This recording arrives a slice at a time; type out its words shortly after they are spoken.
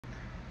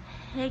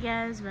Hey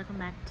guys, welcome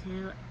back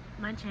to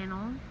my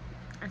channel.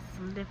 That's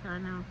something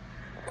different,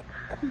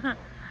 I know.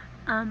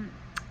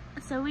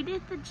 So we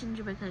did the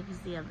gingerbread cookies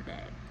the other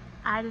day.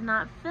 I did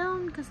not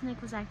film because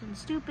Nick was acting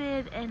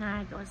stupid and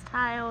I was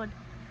tired.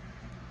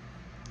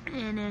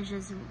 And it was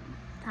just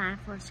time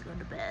for us to go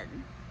to bed,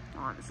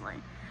 honestly.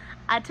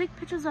 I took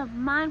pictures of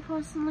mine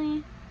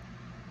personally.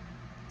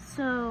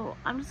 So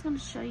I'm just going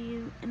to show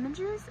you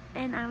images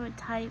and I would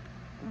type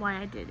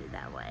why I did it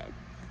that way.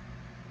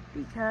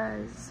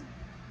 Because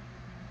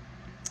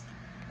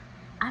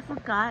I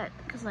forgot,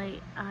 because I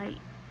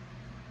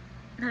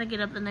had to get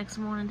up the next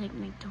morning, take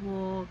Nick to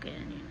work,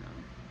 and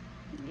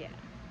yeah.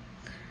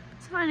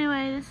 So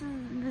anyway, this is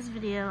this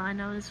video. I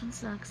know this one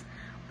sucks,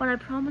 but I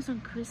promise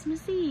on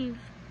Christmas Eve,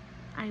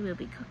 I will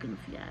be cooking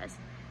for you guys.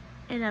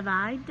 And if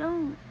I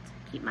don't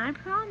keep my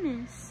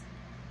promise,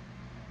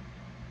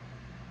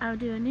 I'll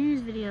do a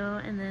news video,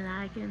 and then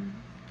I can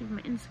give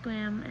my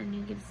Instagram, and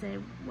you get to say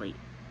what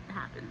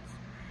happens.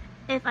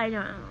 If I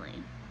don't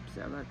really.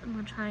 So I'm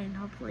gonna try and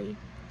hopefully,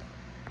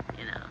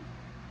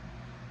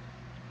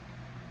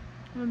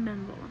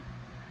 remember.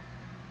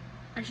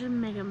 I should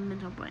make a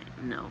mental break.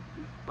 No,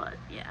 but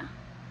yeah.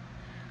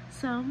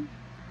 So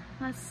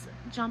let's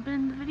jump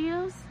in the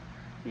videos,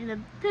 read the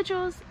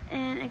pictures,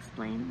 and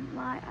explain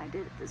why I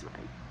did it this way.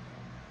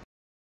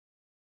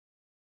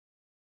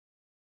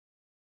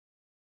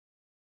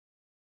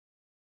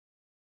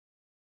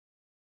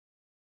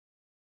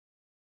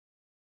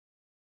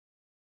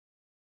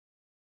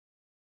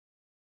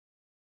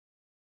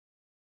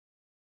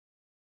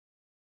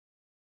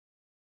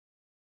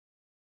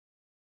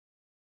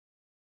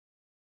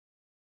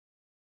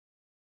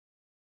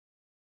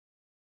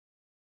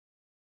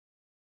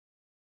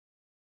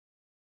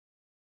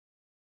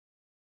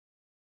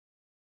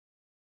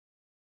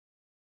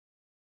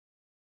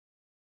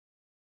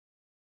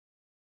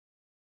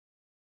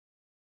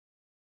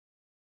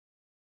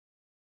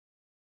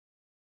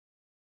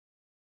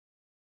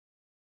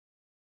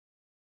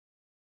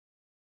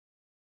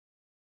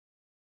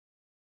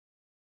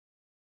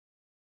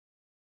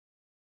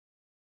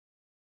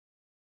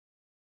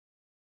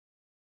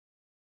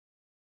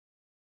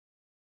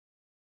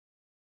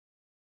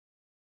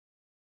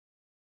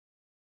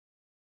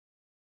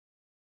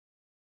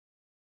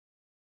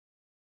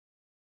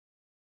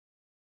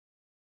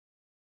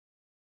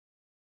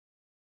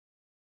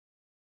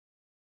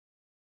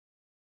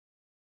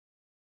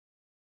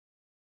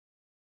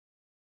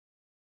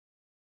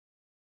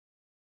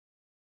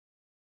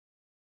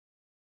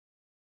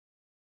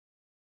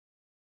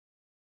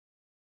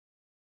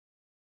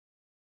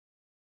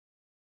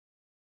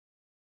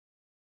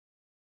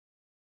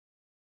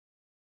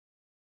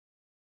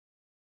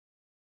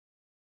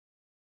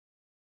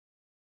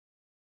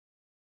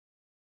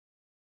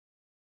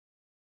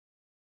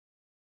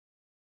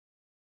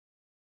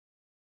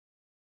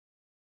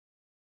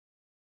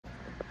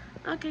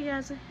 Okay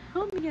guys, I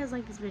hope you guys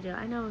like this video.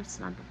 I know it's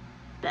not the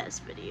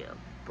best video,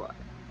 but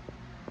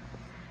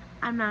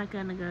I'm not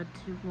gonna go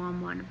to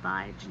Walmart and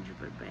buy a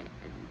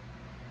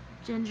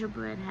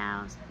gingerbread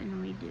house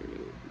and redo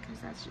it, because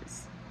that's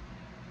just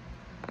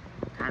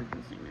time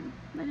consuming.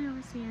 But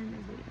anyway, see you in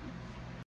this video.